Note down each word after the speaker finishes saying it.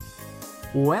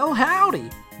Well, howdy!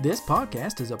 This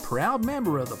podcast is a proud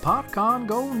member of the PodCon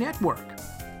Go network.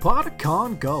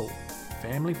 PodCon Go,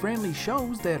 family-friendly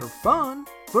shows that are fun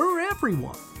for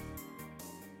everyone.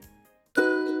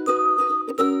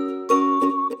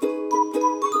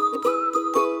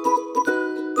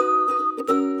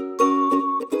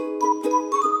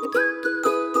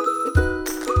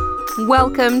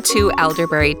 Welcome to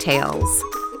Elderberry Tales.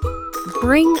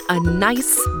 Bring a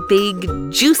nice, big,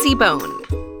 juicy bone.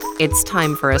 It's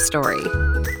time for a story.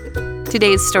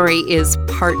 Today's story is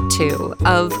part 2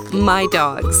 of My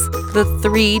Dogs, The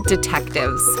Three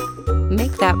Detectives.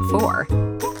 Make that 4,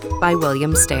 by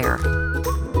William Stair.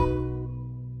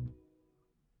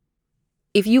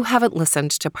 If you haven't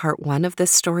listened to part 1 of this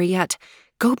story yet,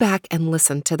 go back and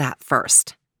listen to that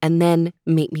first, and then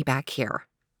meet me back here.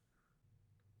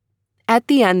 At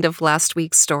the end of last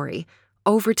week's story,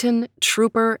 Overton,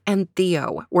 Trooper, and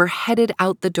Theo were headed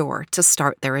out the door to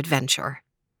start their adventure.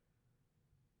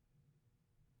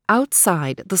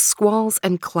 Outside, the squalls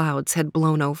and clouds had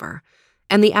blown over,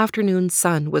 and the afternoon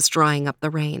sun was drying up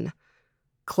the rain.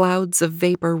 Clouds of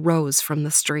vapor rose from the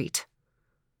street.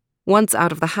 Once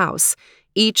out of the house,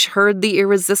 each heard the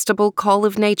irresistible call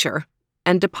of nature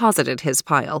and deposited his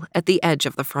pile at the edge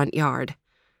of the front yard.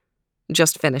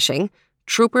 Just finishing,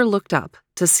 Trooper looked up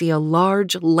to see a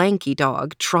large, lanky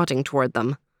dog trotting toward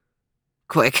them.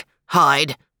 "Quick,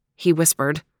 hide," he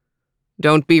whispered.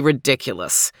 "Don't be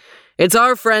ridiculous. It's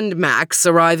our friend Max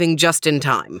arriving just in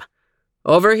time."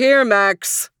 "Over here,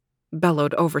 Max,"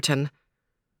 bellowed Overton.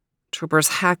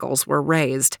 Trooper's hackles were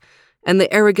raised, and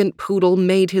the arrogant poodle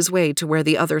made his way to where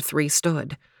the other three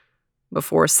stood.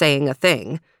 Before saying a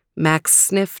thing, Max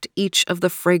sniffed each of the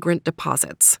fragrant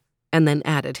deposits and then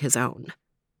added his own.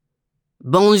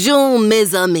 "Bonjour,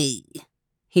 mes amis,"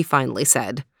 he finally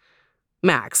said.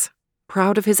 Max,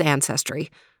 proud of his ancestry,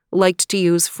 liked to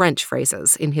use French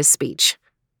phrases in his speech.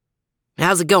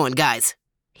 "How's it going, guys?"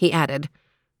 he added.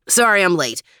 "Sorry I'm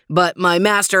late, but my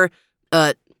master,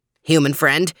 human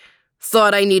friend,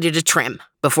 thought I needed a trim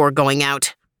before going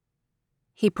out."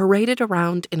 He paraded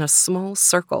around in a small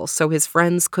circle so his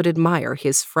friends could admire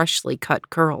his freshly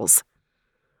cut curls.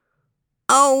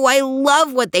 "Oh, I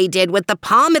love what they did with the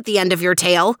palm at the end of your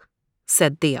tail,"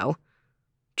 said Theo.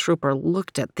 Trooper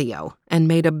looked at Theo and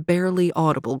made a barely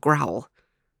audible growl.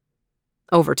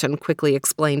 Overton quickly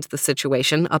explained the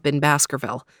situation up in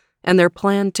Baskerville and their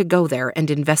plan to go there and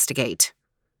investigate.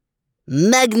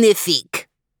 "Magnifique,"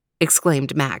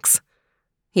 exclaimed Max.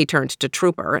 He turned to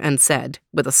Trooper and said,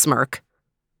 with a smirk,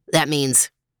 "That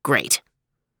means great."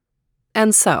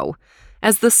 And so,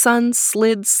 as the sun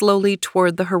slid slowly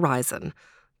toward the horizon,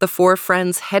 the four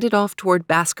friends headed off toward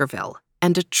Baskerville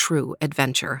and a true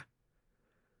adventure.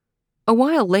 A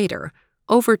while later,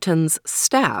 Overton's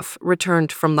staff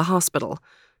returned from the hospital,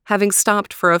 having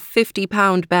stopped for a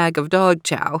 50-pound bag of dog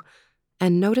chow,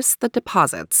 and noticed the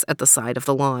deposits at the side of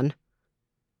the lawn.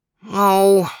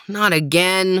 "Oh, not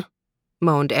again,"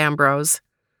 moaned Ambrose.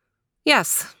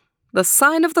 "Yes, the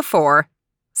sign of the 4,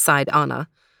 sighed Anna.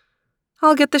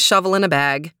 "I'll get the shovel in a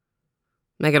bag."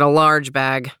 "Make it a large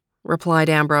bag," replied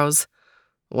Ambrose.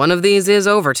 "One of these is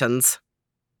Overton's."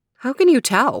 "How can you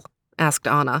tell?" asked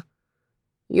Anna.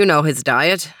 "You know his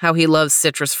diet, how he loves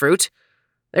citrus fruit.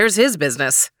 There's his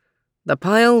business. The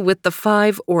pile with the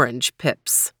 5 orange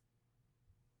pips."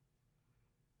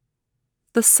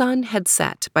 The sun had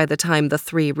set by the time the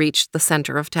 3 reached the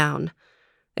center of town.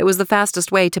 It was the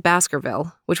fastest way to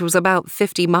Baskerville, which was about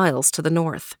 50 miles to the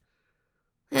north.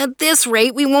 "At this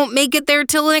rate, we won't make it there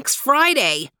till next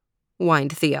Friday,"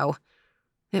 whined Theo.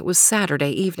 It was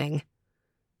Saturday evening.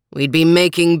 "We'd be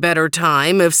making better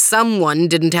time if someone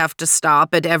didn't have to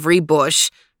stop at every bush,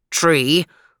 tree,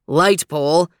 light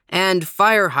pole, and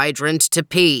fire hydrant to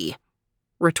pee,"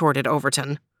 retorted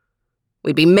Overton.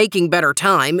 "We'd be making better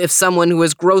time if someone who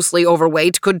is grossly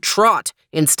overweight could trot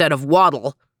instead of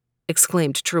waddle,"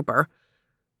 exclaimed Trooper.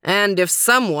 "And if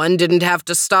someone didn't have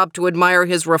to stop to admire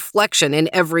his reflection in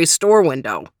every store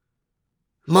window."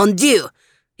 "Mon Dieu,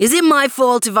 is it my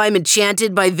fault if I'm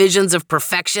enchanted by visions of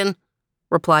perfection?"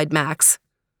 replied Max.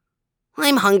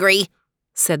 "I'm hungry,"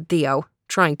 said Theo,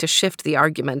 trying to shift the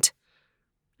argument.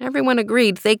 Everyone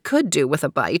agreed they could do with a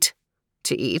bite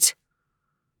to eat.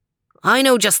 "I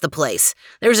know just the place.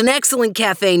 There's an excellent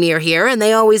cafe near here, and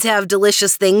they always have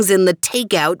delicious things in the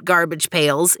take-out garbage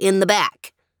pails in the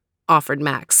back," offered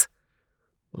Max.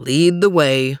 "Lead the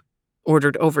way,"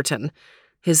 ordered Overton,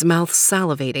 his mouth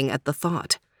salivating at the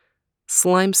thought.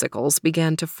 Slimesicles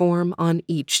began to form on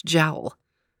each jowl.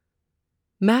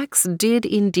 Max did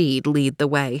indeed lead the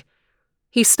way.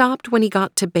 He stopped when he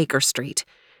got to Baker Street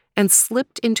and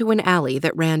slipped into an alley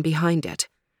that ran behind it.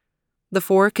 The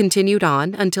four continued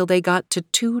on until they got to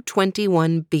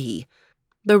 221B,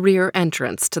 the rear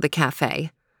entrance to the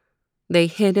cafe. They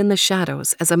hid in the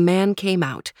shadows as a man came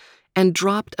out and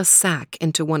dropped a sack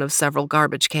into one of several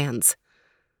garbage cans.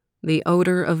 The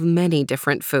odor of many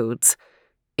different foods,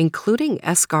 including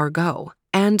escargot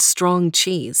and strong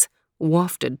cheese,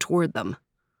 wafted toward them.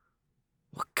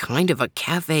 "What kind of a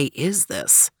cafe is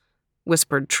this?"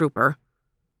 whispered Trooper.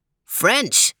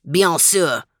 "French, bien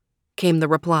sûr," came the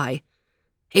reply.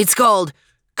 "It's called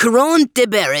Couronne de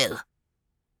Beryl."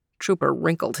 Trooper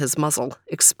wrinkled his muzzle,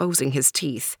 exposing his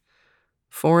teeth.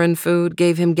 Foreign food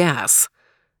gave him gas,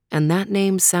 and that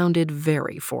name sounded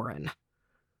very foreign.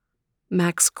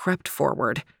 Max crept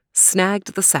forward,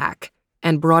 snagged the sack,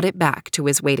 and brought it back to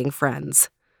his waiting friends.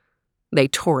 They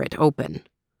tore it open.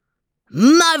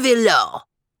 "Marvelous!"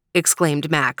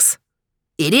 exclaimed Max.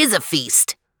 "It is a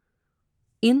feast."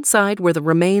 Inside were the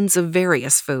remains of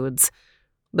various foods,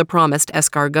 the promised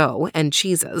escargot and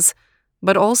cheeses,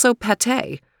 but also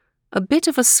pâté, a bit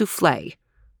of a soufflé,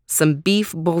 some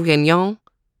beef bourguignon,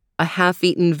 a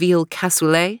half-eaten veal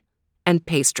cassoulet, and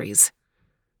pastries.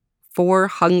 4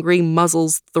 hungry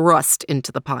muzzles thrust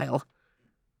into the pile.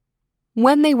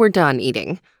 When they were done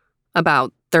eating,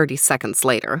 about 30 seconds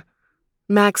later,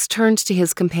 Max turned to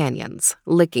his companions,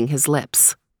 licking his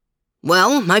lips.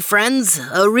 "Well, my friends,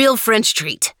 a real French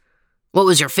treat. What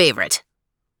was your favorite?"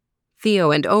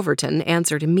 Theo and Overton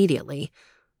answered immediately,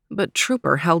 but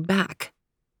Trooper held back.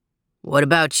 "What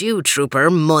about you, Trooper,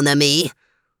 mon ami?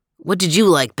 What did you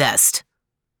like best?"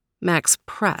 Max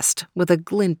pressed, with a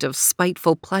glint of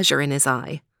spiteful pleasure in his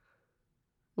eye.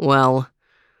 "Well,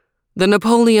 the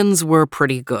Napoleons were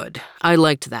pretty good. I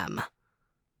liked them."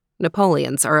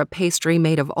 Napoleons are a pastry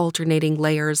made of alternating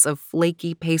layers of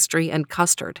flaky pastry and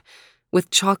custard,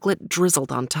 with chocolate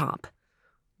drizzled on top.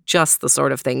 Just the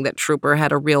sort of thing that Trooper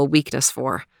had a real weakness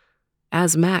for,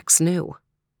 as Max knew.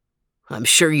 "I'm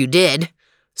sure you did.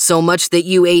 So much that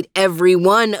you ate every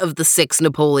one of the 6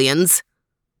 Napoleons."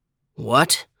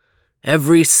 "What?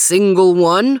 Every single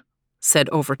one?" said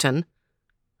Overton.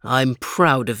 "I'm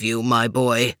proud of you, my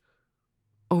boy."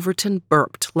 Overton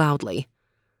burped loudly.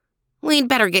 "We'd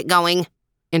better get going,"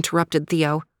 interrupted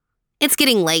Theo. "It's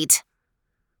getting late."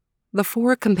 The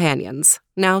 4 companions,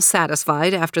 now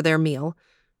satisfied after their meal,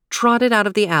 trotted out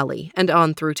of the alley and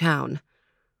on through town.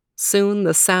 Soon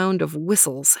the sound of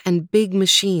whistles and big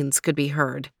machines could be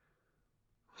heard.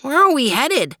 "Where are we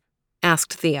headed?"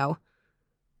 asked Theo.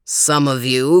 "Some of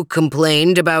you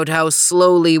complained about how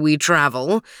slowly we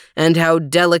travel and how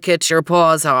delicate your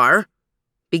paws are,"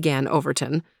 began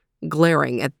Overton,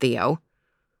 glaring at Theo.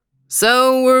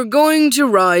 "So we're going to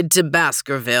ride to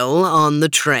Baskerville on the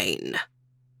train."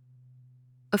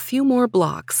 A few more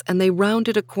blocks and they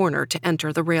rounded a corner to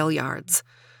enter the rail yards.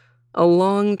 A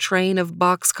long train of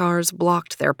boxcars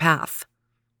blocked their path.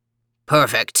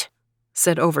 "Perfect,"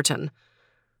 said Overton.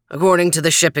 "According to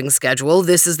the shipping schedule,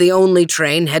 this is the only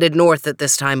train headed north at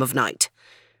this time of night.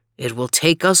 It will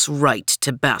take us right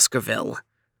to Baskerville."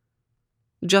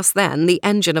 Just then, the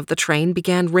engine of the train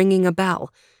began ringing a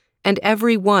bell, and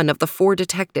every one of the 4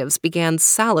 detectives began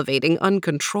salivating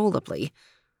uncontrollably.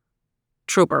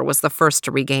 Trooper was the first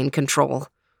to regain control.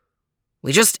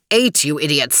 "We just ate, you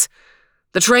idiots.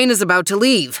 The train is about to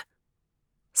leave."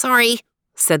 "Sorry,"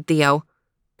 said Theo.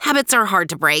 "Habits are hard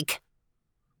to break."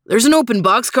 "There's an open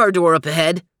boxcar door up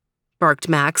ahead," barked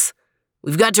Max.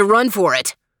 "We've got to run for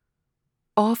it."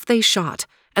 Off they shot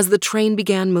as the train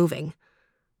began moving.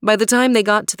 By the time they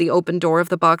got to the open door of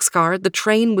the boxcar, the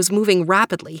train was moving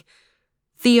rapidly.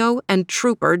 Theo and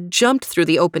Trooper jumped through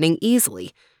the opening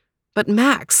easily, but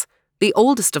Max, the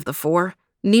oldest of the 4,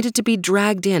 needed to be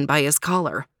dragged in by his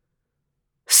collar.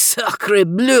 "Sacre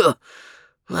bleu!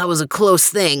 That was a close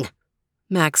thing,"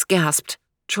 Max gasped,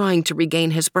 trying to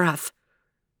regain his breath.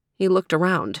 He looked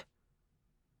around.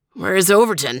 "Where is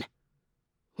Overton?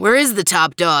 Where is the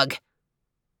top dog?"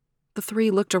 The 3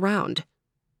 looked around.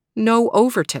 No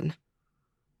Overton.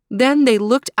 Then they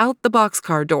looked out the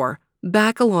boxcar door,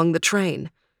 back along the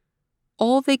train.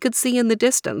 All they could see in the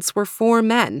distance were 4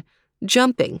 men,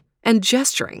 jumping and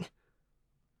gesturing.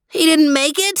 "He didn't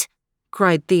make it?"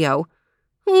 cried Theo.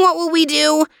 "What will we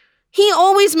do? He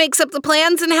always makes up the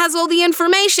plans and has all the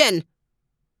information."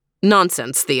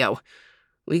 "Nonsense, Theo.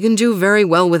 We can do very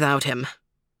well without him.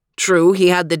 True, he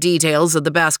had the details of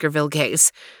the Baskerville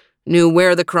case, knew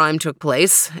where the crime took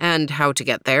place and how to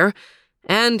get there,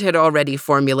 and had already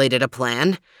formulated a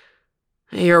plan.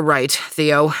 You're right,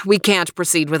 Theo. We can't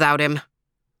proceed without him,"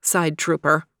 sighed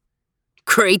Trooper.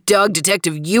 "Great dog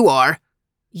detective you are,"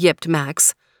 yipped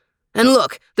Max. "And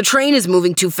look, the train is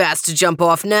moving too fast to jump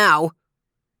off now."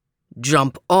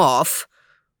 "Jump off?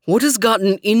 What has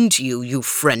gotten into you, you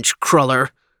French cruller?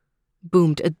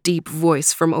 Boomed a deep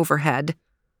voice from overhead.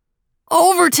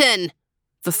 Overton!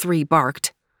 The three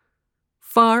barked.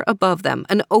 Far above them,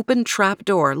 an open trap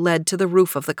door led to the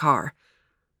roof of the car.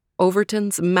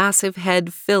 Overton's massive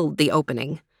head filled the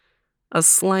opening. A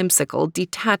slimecicle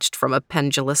detached from a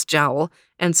pendulous jowl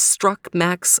and struck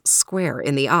Max square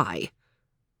in the eye.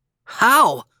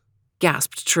 How?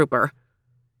 Gasped Trooper.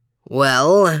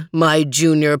 Well, my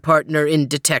junior partner in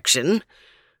detection,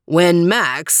 when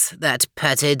Max, that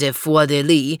pâté de foie de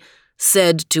lit,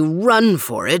 said to run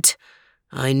for it,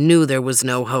 I knew there was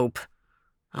no hope.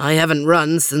 I haven't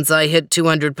run since I hit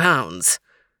 200 pounds.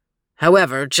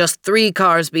 However, just 3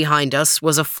 cars behind us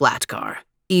was a flat car,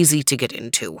 easy to get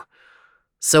into.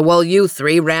 So while you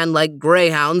 3 ran like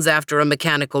greyhounds after a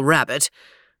mechanical rabbit,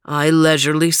 I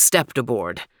leisurely stepped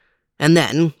aboard, and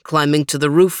then, climbing to the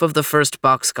roof of the first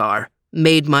boxcar,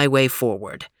 made my way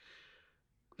forward.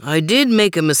 I did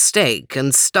make a mistake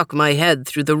and stuck my head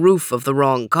through the roof of the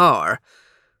wrong car.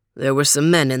 There were some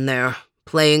men in there,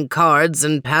 playing cards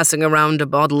and passing around a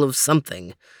bottle of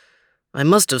something. I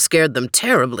must have scared them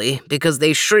terribly because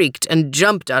they shrieked and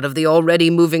jumped out of the already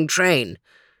moving train.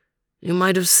 You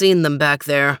might have seen them back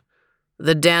there.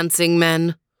 The dancing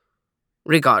men.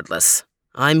 Regardless,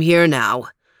 I'm here now.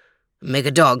 Make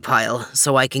a dog pile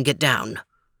so I can get down.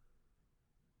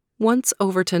 Once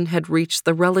Overton had reached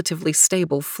the relatively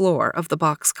stable floor of the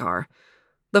boxcar,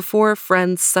 the 4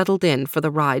 friends settled in for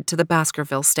the ride to the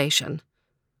Baskerville station.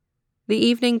 The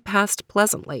evening passed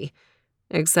pleasantly,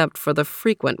 except for the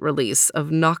frequent release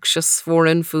of noxious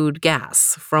foreign food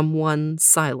gas from one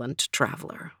silent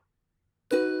traveler.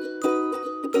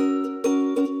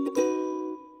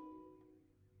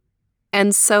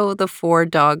 And so the 4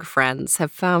 dog friends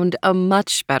have found a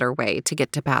much better way to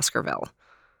get to Baskerville.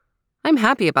 I'm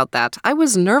happy about that. I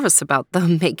was nervous about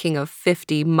them making a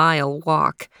 50-mile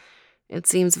walk. It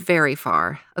seems very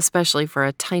far, especially for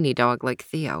a tiny dog like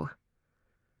Theo.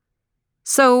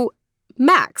 So,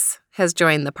 Max has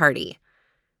joined the party.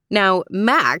 Now,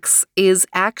 Max is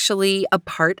actually a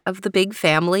part of the big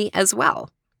family as well.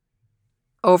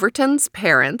 Overton's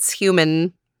parents,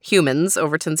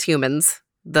 Overton's humans,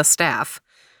 the staff,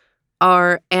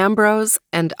 are Ambrose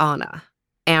and Anna.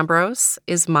 Ambrose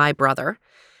is my brother,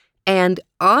 and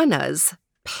Anna's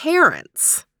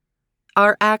parents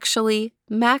are actually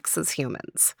Max's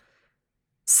humans.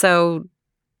 So,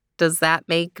 does that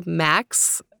make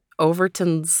Max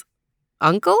Overton's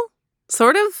uncle,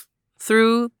 sort of,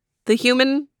 through the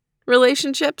human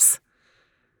relationships?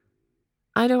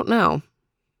 I don't know,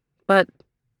 but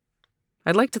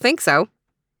I'd like to think so.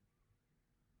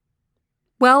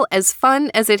 Well, as fun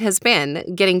as it has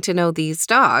been getting to know these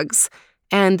dogs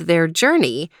and their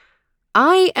journey,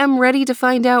 I am ready to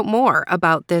find out more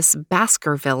about this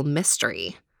Baskerville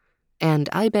mystery. And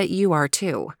I bet you are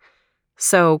too.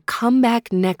 So come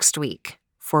back next week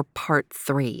for part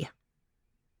 3.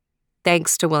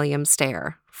 Thanks to William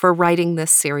Stair for writing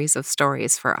this series of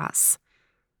stories for us.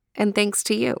 And thanks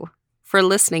to you for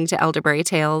listening to Elderberry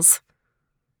Tales.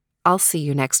 I'll see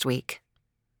you next week.